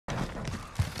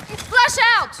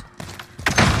out!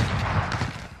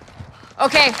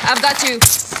 Okay, I've got you.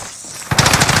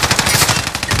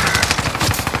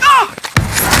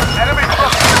 Enemy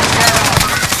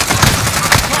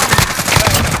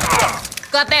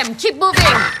Got them. Keep moving.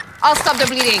 I'll stop the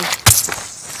bleeding.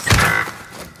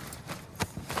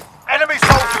 Enemy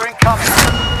soldier incoming.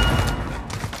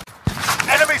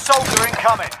 Enemy soldier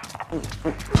incoming.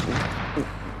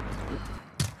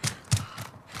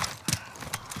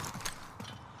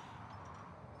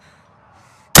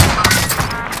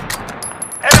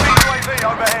 Enemy UAV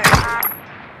overhead.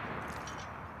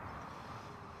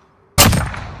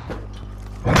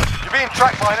 You're being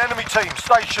tracked by an enemy team.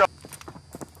 Stay sharp.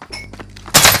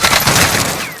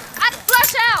 I'd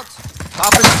flush out!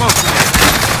 Popping smoke.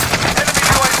 Enemy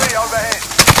UAV overhead.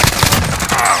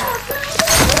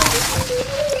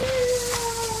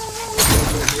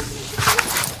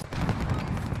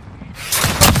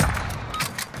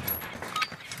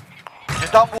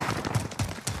 You're done.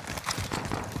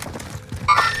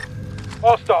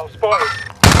 Hostile spotted.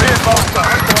 Be advised,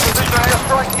 precision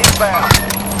airstrike inbound.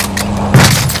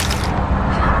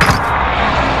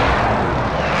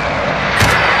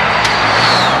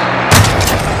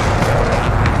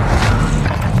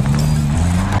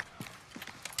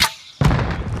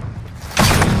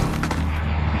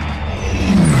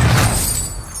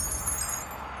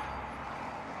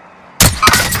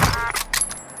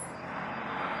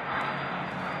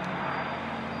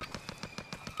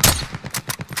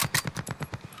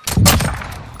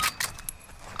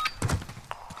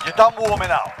 You're done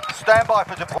warming up. Stand by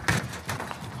for deployment.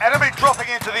 Enemy dropping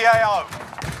into the AO.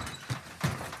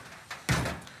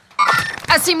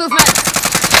 I see movement.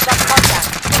 That's contact.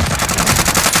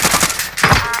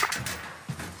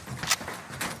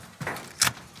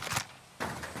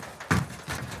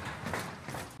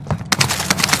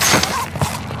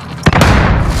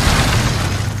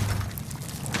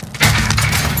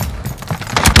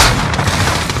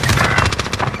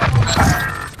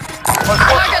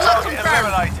 Target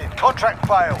eliminated. Contract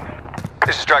failed.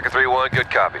 This is Striker 3-1, good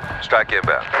copy. Strike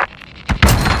inbound.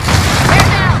 Bear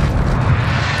down!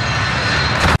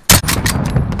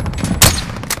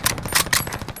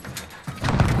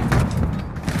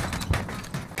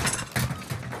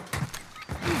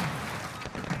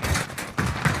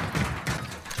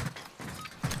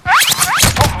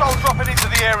 Hostile dropping into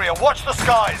the area. Watch the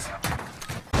skies.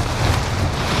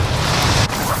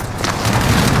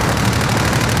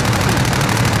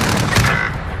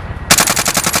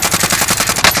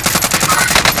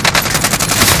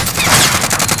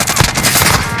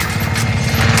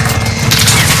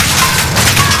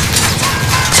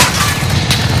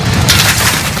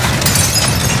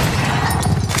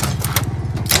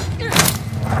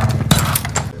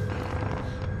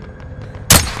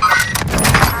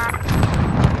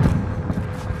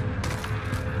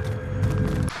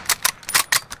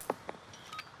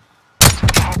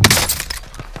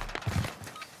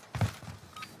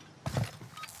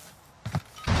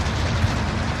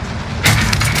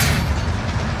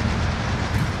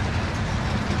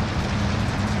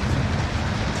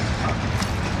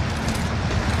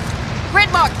 Grid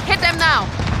mark, hit them now.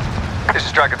 This is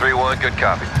Striker 3-1, good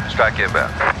copy. Strike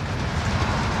inbound.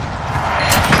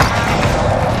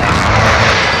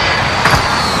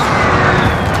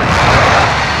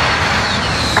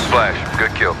 Flash,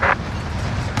 good kill.